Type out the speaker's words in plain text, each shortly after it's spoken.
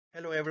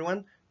Hello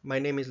everyone, my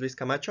name is Luis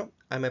Camacho.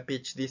 I'm a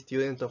PhD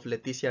student of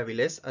Leticia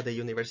Avilés at the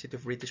University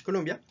of British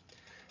Columbia,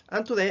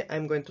 and today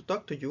I'm going to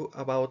talk to you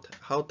about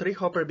how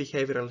tree-hopper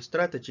behavioral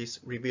strategies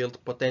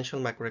revealed potential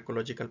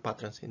macroecological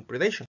patterns in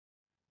predation.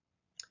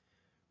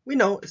 We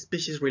know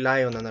species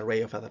rely on an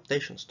array of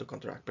adaptations to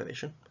counteract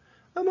predation,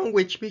 among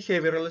which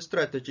behavioral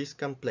strategies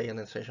can play an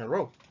essential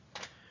role.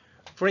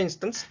 For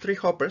instance, tree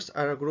hoppers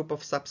are a group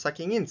of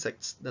sap-sucking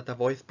insects that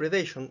avoid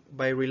predation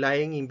by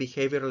relying on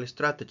behavioral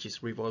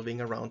strategies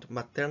revolving around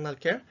maternal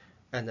care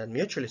and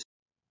mutualism.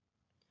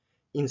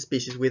 In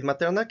species with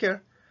maternal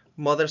care,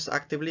 mothers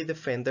actively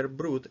defend their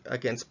brood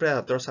against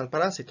predators and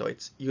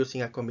parasitoids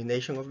using a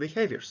combination of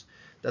behaviors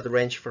that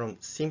range from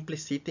simply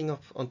sitting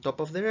on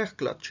top of their egg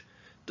clutch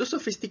to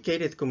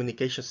sophisticated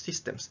communication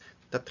systems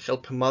that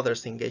help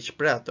mothers engage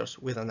predators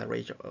with an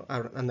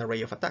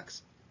array of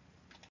attacks.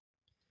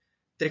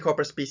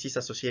 Treehopper species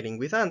associating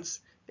with ants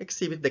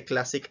exhibit the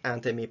classic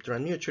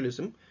ant-hemipteran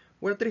mutualism,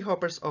 where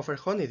treehoppers offer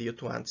honeydew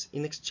to ants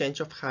in exchange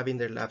of having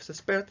their lives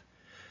spared,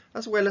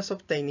 as well as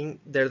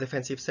obtaining their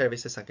defensive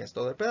services against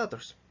other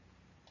predators.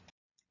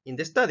 In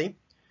the study,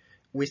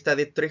 we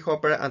studied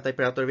treehopper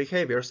anti-predator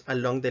behaviors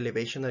along the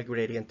elevational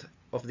gradient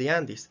of the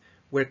Andes,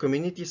 where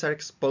communities are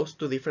exposed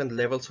to different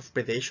levels of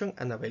predation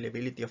and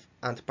availability of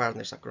ant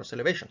partners across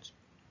elevations.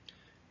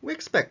 We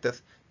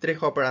expected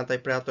treehopper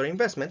anti-predator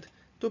investment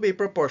to be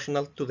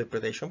proportional to the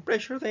predation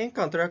pressure they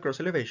encounter across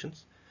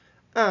elevations,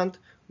 and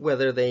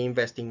whether they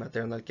invest in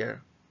maternal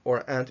care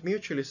or ant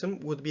mutualism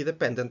would be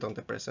dependent on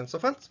the presence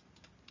of ants.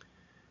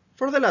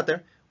 For the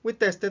latter, we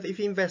tested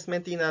if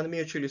investment in ant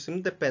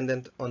mutualism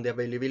depended on the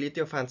availability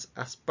of ants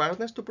as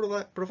partners to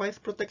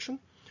provide protection,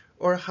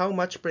 or how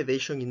much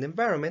predation in the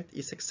environment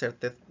is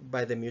exerted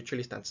by the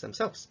mutualist ants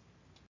themselves.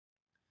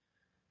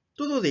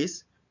 To do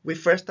this, we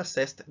first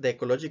assessed the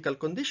ecological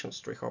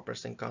conditions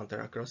treehoppers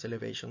encounter across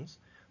elevations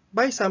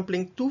by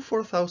sampling two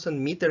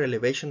 4,000-meter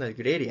elevational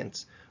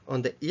gradients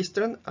on the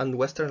eastern and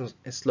western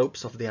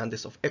slopes of the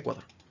Andes of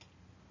Ecuador.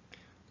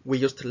 We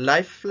used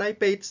live fly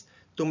baits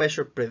to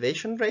measure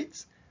predation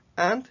rates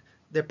and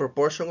the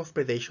proportion of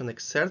predation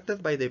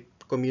exerted by the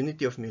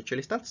community of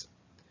mutualist ants.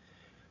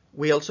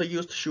 We also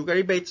used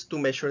sugary baits to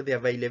measure the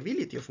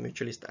availability of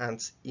mutualist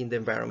ants in the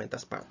environment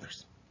as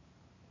partners.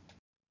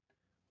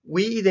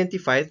 We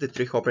identified the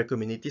treehopper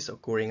communities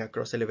occurring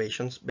across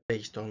elevations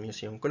based on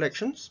museum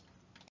collections.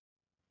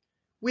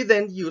 We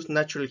then used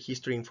natural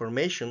history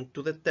information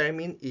to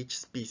determine each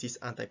species'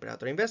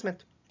 anti-predator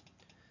investment.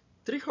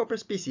 Treehopper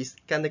species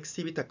can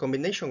exhibit a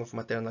combination of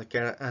maternal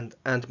care and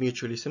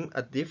mutualism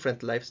at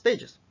different life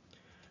stages.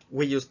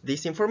 We used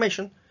this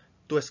information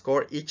to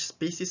score each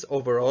species'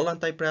 overall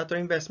anti-predator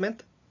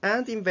investment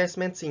and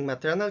investments in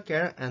maternal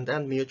care and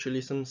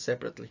mutualism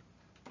separately.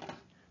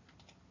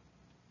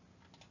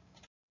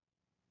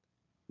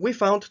 We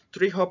found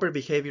treehopper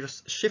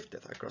behaviors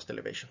shifted across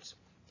elevations.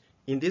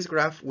 In this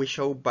graph, we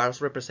show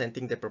bars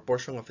representing the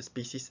proportion of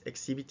species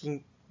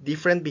exhibiting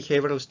different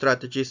behavioral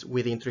strategies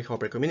within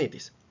treehopper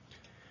communities.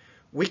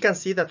 We can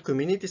see that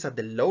communities at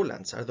the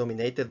lowlands are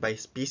dominated by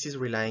species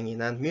relying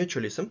in ant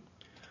mutualism,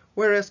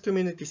 whereas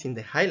communities in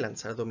the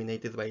highlands are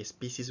dominated by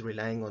species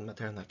relying on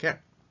maternal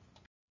care.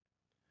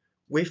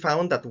 We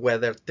found that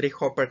whether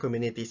treehopper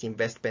communities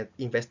invested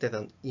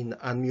in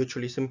ant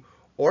mutualism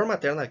or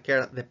maternal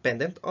care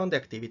depended on the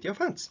activity of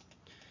ants.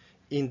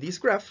 In this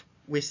graph,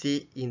 we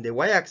see in the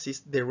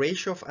y-axis the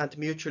ratio of ant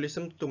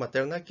mutualism to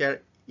maternal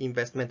care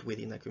investment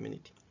within a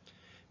community,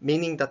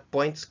 meaning that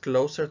points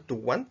closer to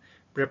 1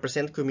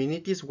 represent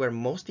communities where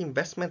most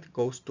investment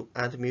goes to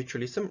ant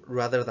mutualism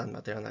rather than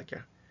maternal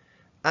care,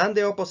 and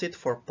the opposite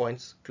for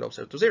points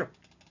closer to 0.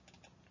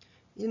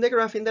 In the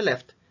graph in the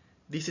left,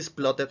 this is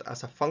plotted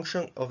as a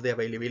function of the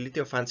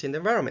availability of ants in the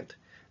environment,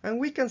 and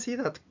we can see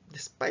that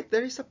despite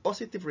there is a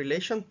positive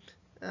relation,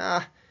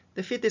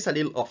 the fit is a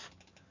little off.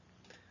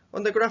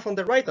 On the graph on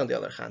the right, on the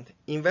other hand,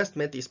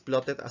 investment is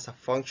plotted as a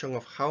function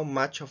of how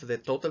much of the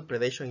total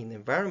predation in the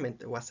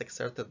environment was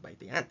exerted by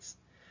the ants,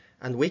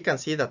 and we can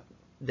see that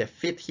the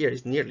fit here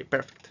is nearly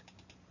perfect.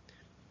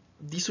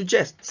 This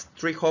suggests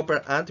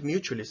treehopper ant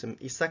mutualism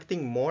is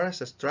acting more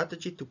as a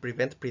strategy to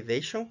prevent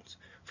predations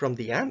from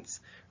the ants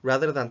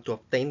rather than to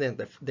obtain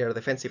their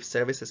defensive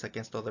services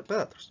against other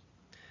predators.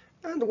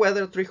 And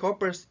whether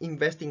treehoppers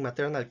invest in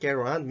maternal care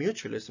or ant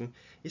mutualism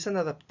is an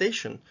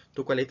adaptation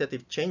to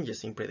qualitative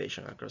changes in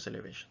predation across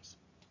elevations.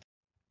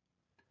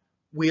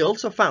 We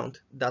also found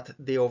that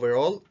the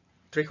overall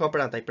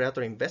treehopper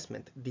anti-predator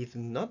investment did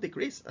not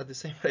decrease at the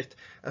same rate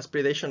as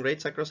predation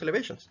rates across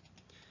elevations.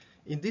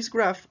 In this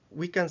graph,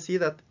 we can see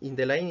that in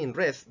the line in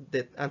red,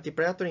 the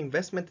anti-predator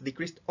investment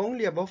decreased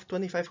only above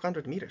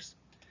 2,500 meters.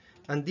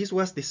 And this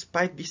was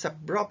despite this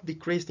abrupt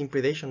decrease in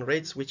predation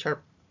rates, which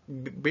are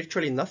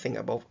virtually nothing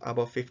above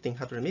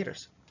 1,500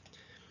 meters.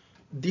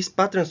 This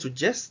pattern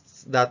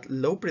suggests that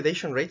low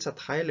predation rates at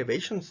high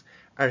elevations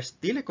are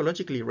still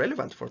ecologically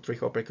relevant for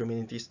treehopper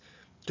communities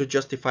to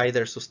justify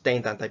their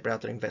sustained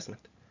anti-predator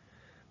investment.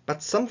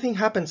 But something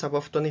happens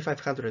above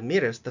 2,500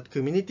 meters that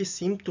communities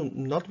seem to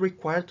not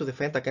require to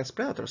defend against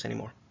predators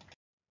anymore.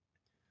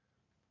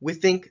 We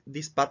think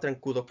this pattern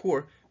could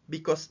occur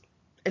because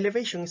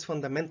elevation is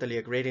fundamentally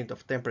a gradient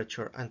of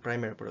temperature and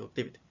primary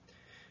productivity,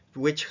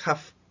 which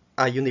have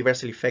a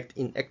universal effect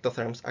in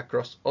ectotherms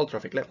across all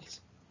trophic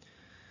levels.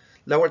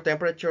 Lower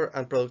temperature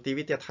and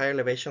productivity at higher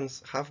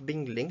elevations have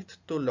been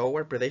linked to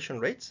lower predation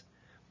rates,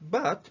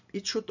 but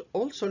it should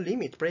also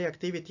limit prey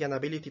activity and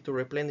ability to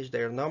replenish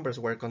their numbers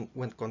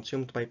when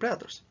consumed by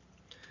predators.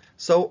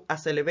 So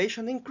as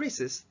elevation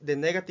increases, the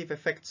negative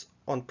effects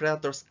on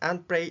predators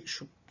and prey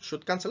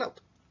should cancel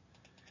out.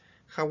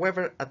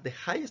 However, at the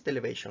highest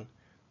elevation,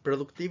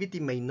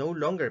 productivity may no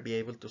longer be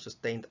able to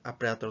sustain a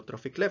predator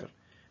trophic level,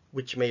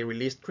 which may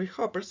release tree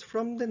hoppers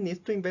from the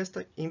need to invest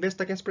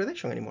against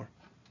predation anymore.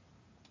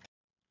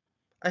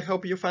 I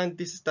hope you find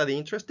this study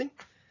interesting.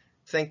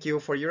 Thank you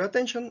for your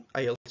attention.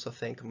 I also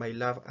thank my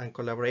lab and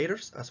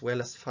collaborators, as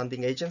well as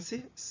funding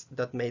agencies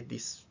that made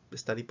this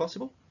study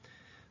possible.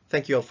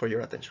 Thank you all for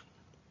your attention.